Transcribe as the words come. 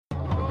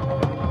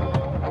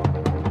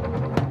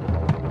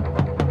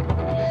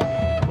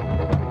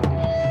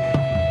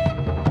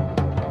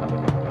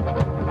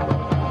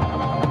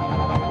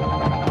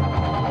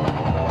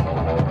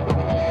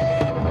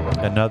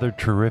Another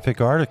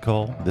terrific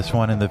article, this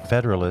one in the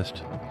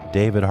Federalist.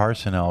 David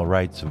Harsenell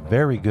writes a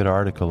very good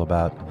article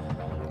about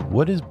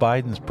what is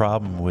Biden's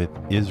problem with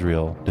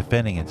Israel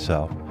defending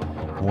itself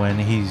when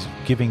he's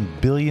giving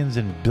billions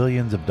and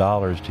billions of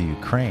dollars to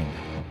Ukraine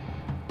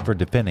for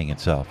defending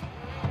itself.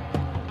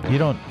 You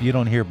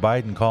don't hear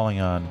Biden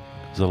calling on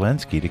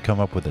Zelensky to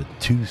come up with a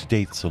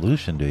two-state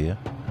solution, do you?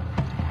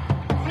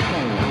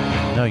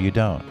 No, you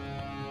don't.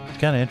 It's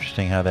kind of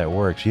interesting how that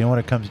works. You know what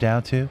it comes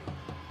down to?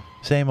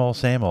 Same old,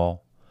 same old.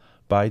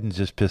 Biden's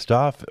just pissed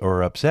off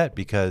or upset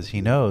because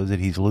he knows that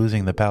he's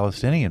losing the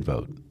Palestinian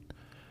vote,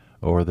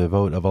 or the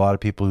vote of a lot of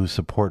people who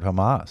support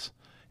Hamas,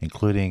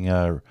 including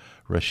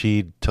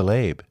Rashid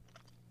Tlaib.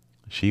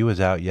 She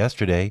was out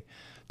yesterday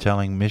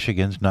telling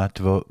Michigans not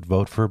to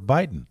vote for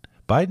Biden.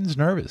 Biden's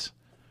nervous.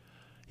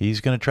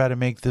 He's going to try to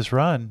make this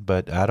run,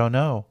 but I don't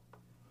know.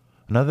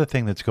 Another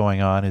thing that's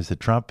going on is that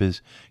Trump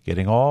is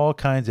getting all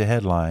kinds of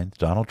headlines,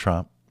 Donald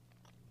Trump,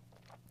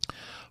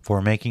 for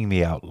making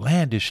the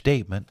outlandish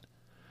statement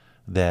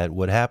that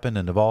what happened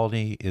in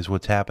Navalny is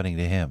what's happening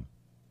to him.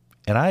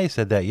 And I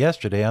said that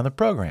yesterday on the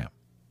program,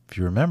 if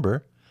you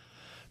remember,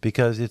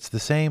 because it's the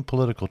same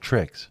political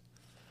tricks.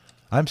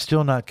 I'm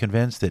still not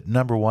convinced that,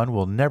 number one,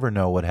 we'll never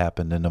know what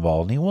happened to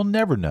Navalny. We'll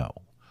never know.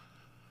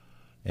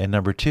 And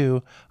number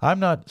two, I'm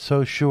not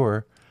so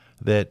sure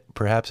that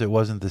perhaps it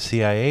wasn't the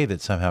CIA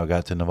that somehow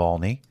got to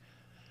Navalny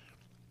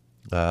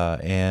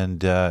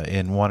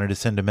and wanted to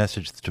send a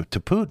message to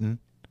Putin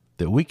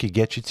that we could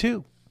get you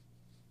too.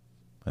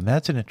 And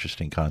that's an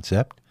interesting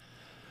concept.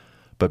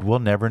 But we'll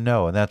never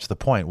know, and that's the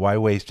point. Why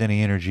waste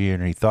any energy or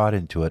any thought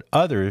into it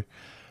other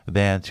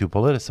than to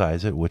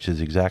politicize it, which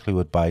is exactly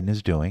what Biden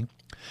is doing.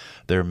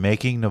 They're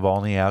making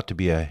Navalny out to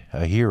be a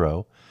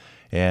hero,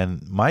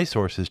 and my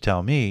sources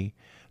tell me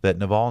that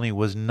Navalny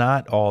was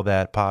not all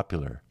that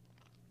popular.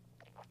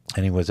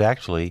 And he was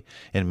actually,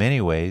 in many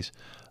ways,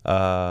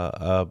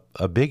 a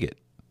bigot.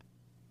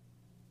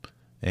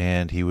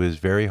 And he was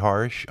very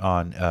harsh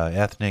on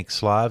ethnic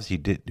Slavs. He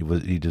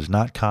was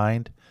not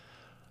kind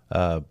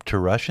to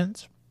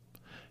Russians.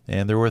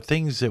 And there were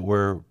things that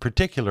were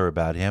particular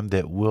about him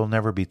that will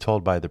never be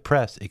told by the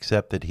press,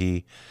 except that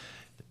he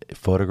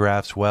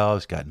photographs well.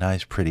 He's got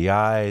nice, pretty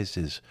eyes.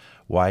 His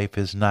wife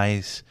is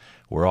nice.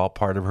 We're all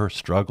part of her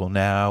struggle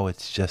now.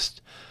 It's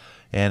just,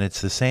 and it's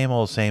the same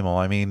old, same old.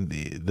 I mean,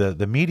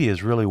 the media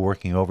is really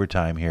working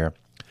overtime here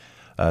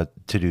to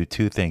do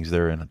two things.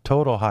 They're in a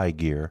total high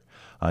gear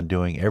on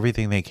doing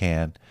everything they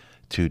can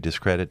to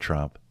discredit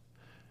Trump.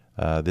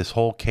 This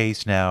whole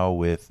case now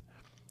with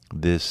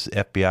this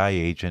FBI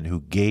agent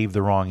who gave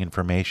the wrong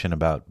information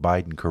about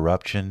Biden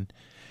corruption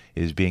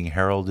is being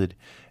heralded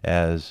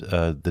as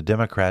the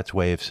Democrats'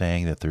 way of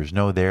saying that there's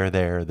no there,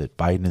 that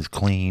Biden is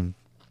clean.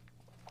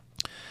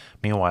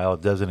 Meanwhile,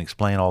 it doesn't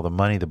explain all the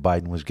money that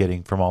Biden was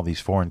getting from all these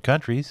foreign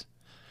countries,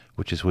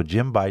 which is what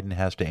Jim Biden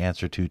has to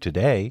answer to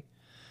today.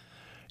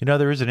 You know,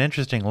 there is an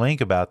interesting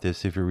link about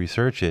this if you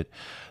research it.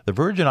 The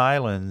Virgin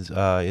Islands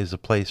is a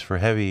place for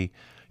heavy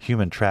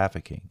human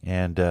trafficking,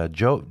 and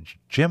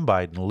Jim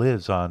Biden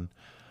lives on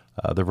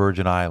the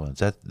Virgin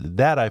Islands.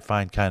 That I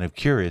find kind of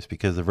curious,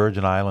 because the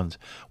Virgin Islands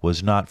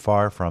was not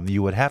far from.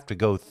 You would have to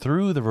go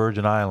through the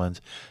Virgin Islands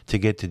to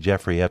get to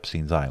Jeffrey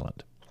Epstein's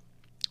island,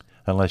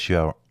 unless you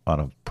are on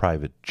a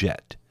private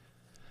jet.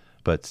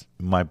 But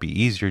it might be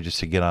easier just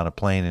to get on a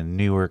plane in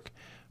Newark,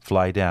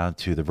 fly down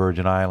to the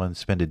Virgin Islands,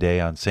 spend a day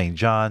on St.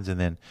 John's, and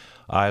then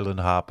island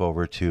hop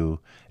over to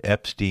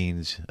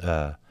Epstein's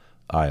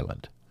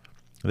island.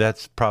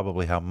 That's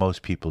probably how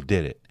most people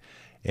did it.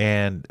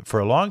 And for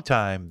a long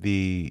time,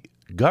 the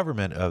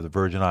government of the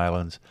Virgin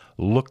Islands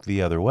looked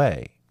the other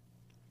way.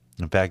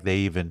 In fact, they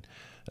even,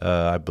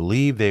 I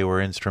believe they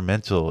were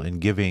instrumental in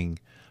giving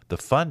the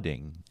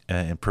funding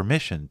and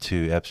permission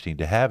to Epstein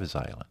to have his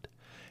island.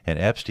 And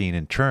Epstein,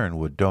 in turn,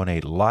 would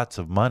donate lots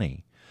of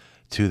money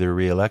to their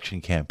re-election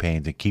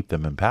campaigns and keep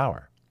them in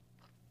power.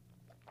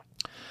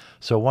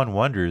 So one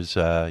wonders,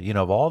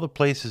 of all the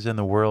places in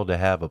the world to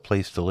have a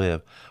place to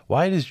live,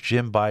 why does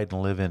Jim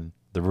Biden live in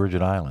the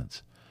Virgin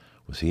Islands?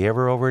 Was he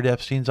ever over at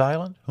Epstein's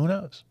island? Who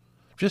knows?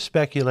 Just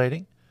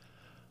speculating.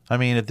 I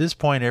mean, at this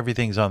point,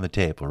 everything's on the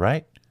table,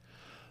 right?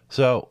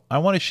 So I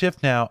want to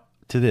shift now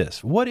to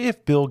this. What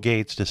if Bill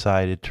Gates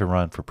decided to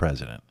run for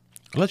president?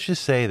 Let's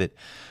just say that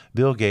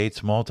Bill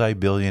Gates,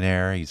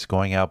 multi-billionaire, he's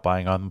going out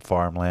buying on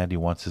farmland. He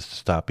wants us to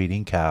stop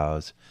eating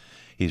cows.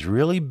 He's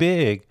really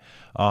big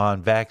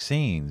on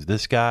vaccines.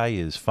 This guy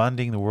is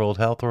funding the World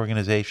Health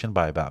Organization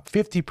by about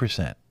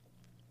 50%.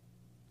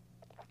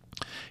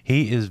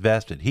 He is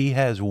vested. He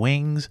has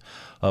wings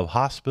of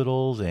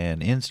hospitals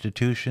and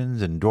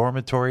institutions and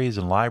dormitories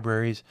and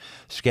libraries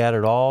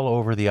scattered all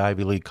over the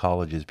Ivy League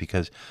colleges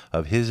because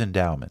of his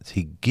endowments.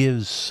 He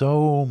gives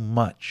so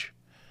much.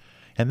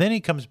 And then he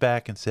comes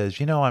back and says,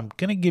 I'm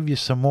going to give you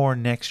some more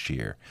next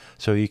year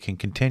so you can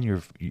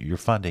continue your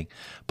funding.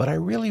 But I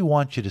really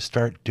want you to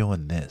start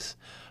doing this.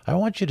 I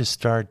want you to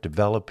start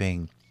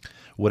developing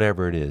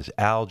whatever it is,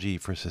 algae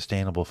for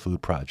sustainable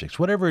food projects,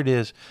 whatever it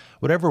is,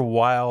 whatever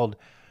wild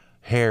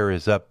hair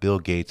is up Bill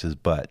Gates'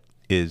 butt.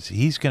 is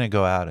he's going to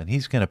go out and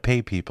he's going to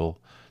pay people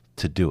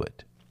to do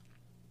it.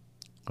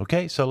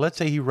 Okay, so let's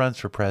say he runs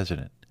for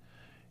president.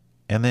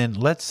 And then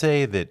let's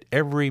say that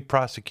every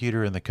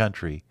prosecutor in the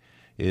country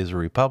is a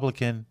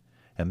Republican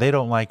and they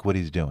don't like what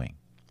he's doing.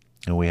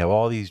 And we have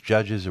all these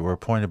judges that were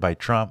appointed by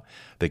Trump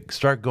that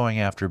start going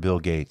after Bill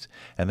Gates,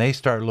 and they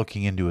start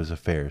looking into his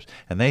affairs,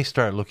 and they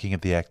start looking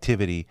at the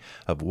activity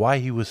of why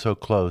he was so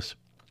close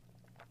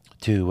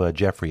to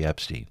Jeffrey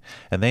Epstein.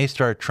 And they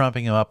start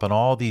trumping him up on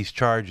all these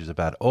charges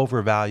about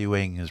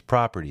overvaluing his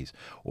properties,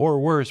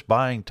 or worse,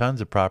 buying tons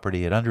of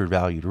property at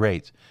undervalued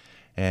rates,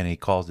 and he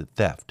calls it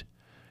theft.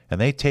 And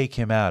they take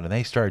him out, and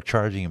they start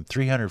charging him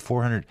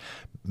 $300-400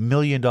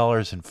 million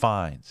in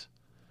fines.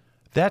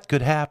 That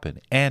could happen,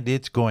 and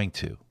it's going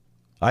to.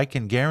 I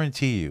can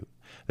guarantee you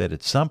that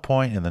at some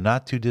point in the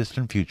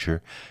not-too-distant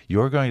future,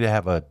 you're going to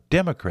have a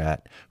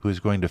Democrat who is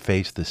going to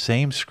face the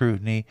same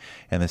scrutiny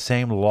and the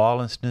same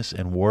lawlessness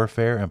and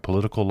warfare and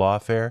political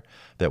lawfare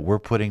that we're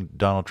putting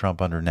Donald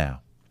Trump under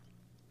now.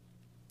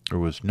 There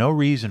was no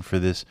reason for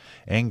this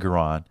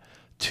Engoron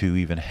to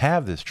even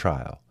have this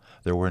trial.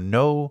 There were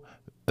no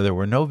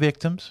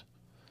victims.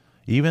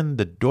 Even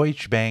the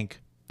Deutsche Bank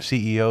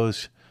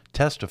CEOs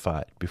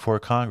testified before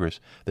Congress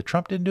that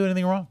Trump didn't do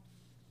anything wrong.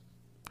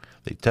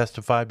 They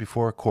testified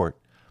before a court.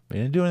 They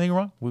didn't do anything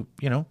wrong.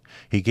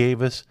 He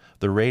gave us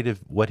the rate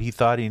of what he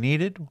thought he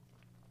needed.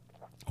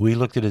 We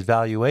looked at his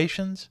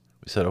valuations.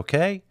 We said,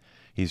 okay,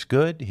 he's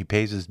good. He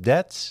pays his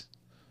debts.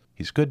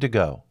 He's good to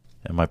go.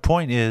 And my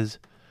point is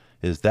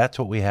that's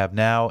what we have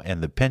now,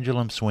 and the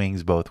pendulum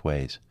swings both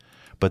ways.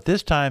 But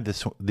this time,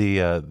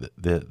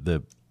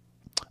 the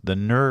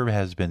nerve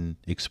has been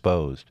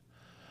exposed.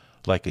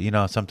 Like,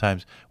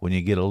 sometimes when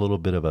you get a little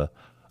bit of a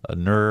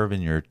nerve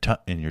in your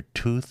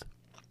tooth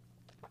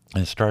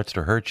and it starts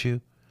to hurt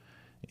you,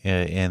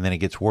 and then it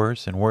gets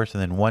worse and worse,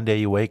 and then one day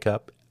you wake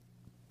up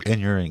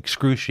and you're in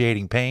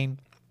excruciating pain.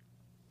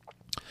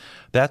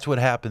 That's what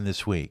happened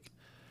this week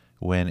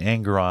when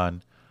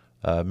Engoron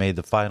made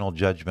the final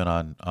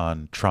judgment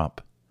on Trump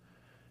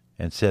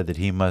and said that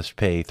he must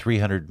pay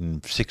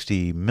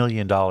 $360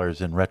 million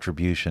in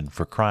retribution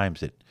for crimes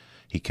that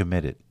he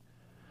committed.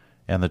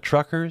 And the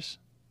truckers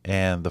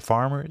and the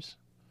farmers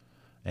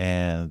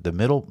and the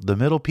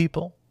middle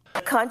people.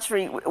 The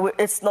country,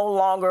 it's no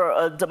longer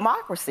a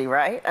democracy,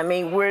 right? I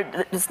mean,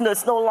 it's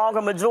no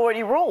longer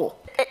majority rule.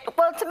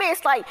 Well, to me,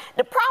 it's like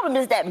the problem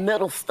is that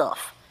middle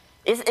stuff.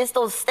 It's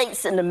those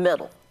states in the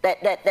middle,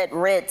 that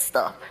red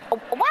stuff. Why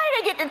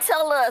do they get to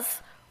tell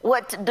us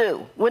what to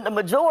do when the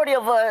majority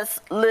of us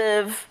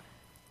live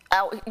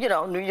out,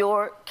 New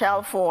York,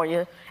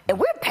 California, and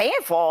we're paying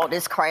for all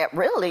this crap,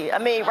 really? I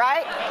mean,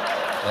 right?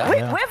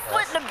 Yeah. We're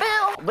footing the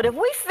bill, but if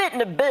we fit in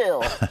the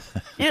bill,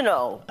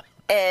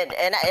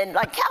 and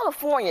like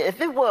California, if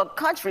it were a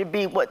country, it'd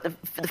be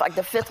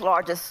the fifth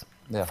largest,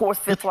 fourth,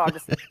 fifth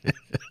largest.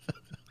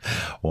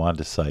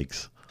 Wanda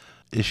Sykes.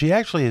 She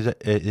actually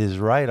is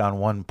right on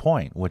one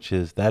point, which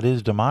is that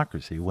is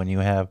democracy. When you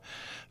have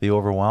the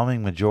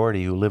overwhelming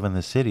majority who live in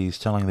the cities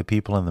telling the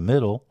people in the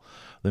middle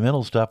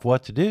stuff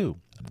what to do.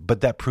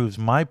 But that proves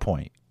my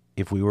point.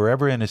 If we were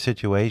ever in a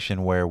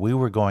situation where we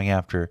were going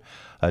after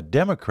a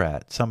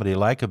Democrat, somebody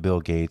like a Bill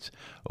Gates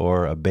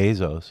or a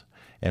Bezos,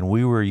 and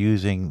we were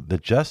using the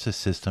justice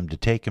system to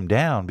take him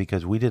down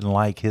because we didn't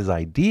like his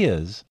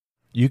ideas,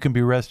 you can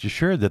be rest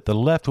assured that the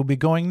left will be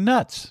going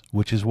nuts,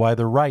 which is why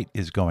the right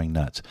is going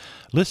nuts.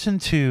 Listen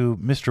to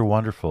Mr.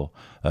 Wonderful,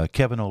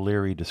 Kevin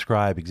O'Leary,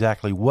 describe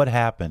exactly what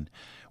happened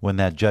when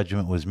that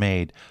judgment was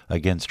made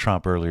against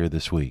Trump earlier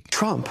this week.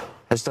 Trump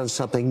has done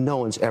something no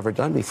one's ever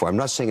done before. I'm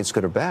not saying it's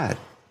good or bad.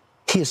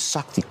 He has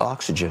sucked the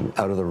oxygen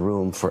out of the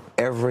room for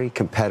every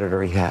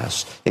competitor he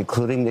has,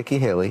 including Nikki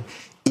Haley.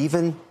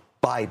 Even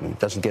Biden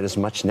doesn't get as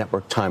much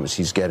network time as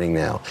he's getting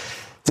now.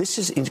 This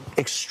is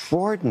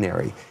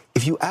extraordinary.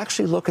 If you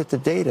actually look at the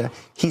data,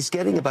 he's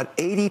getting about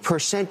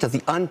 80% of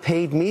the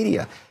unpaid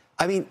media.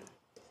 I mean,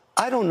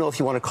 I don't know if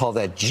you want to call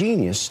that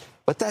genius,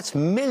 but that's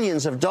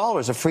millions of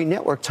dollars of free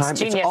network time.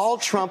 It's all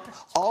Trump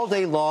all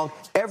day long,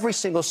 every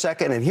single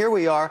second. And here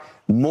we are,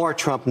 more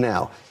Trump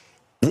now.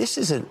 This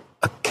is a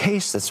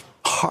case that's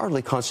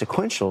hardly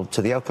consequential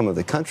to the outcome of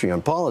the country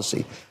on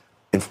policy.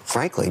 And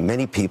frankly,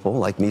 many people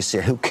like me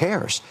say, who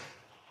cares?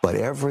 But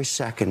every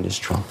second is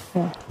Trump.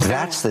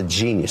 That's the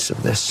genius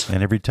of this.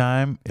 And every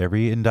time,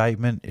 every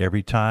indictment,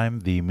 every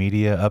time the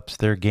media ups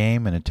their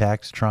game and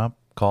attacks Trump,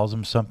 calls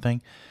him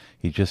something,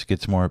 he just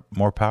gets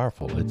more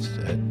powerful. It's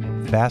a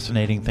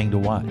fascinating thing to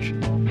watch.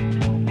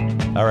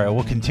 All right,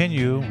 we'll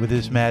continue with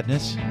this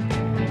madness.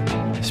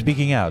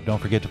 Speaking out, don't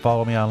forget to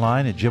follow me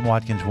online at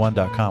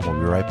jimwatkins1.com. We'll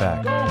be right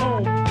back.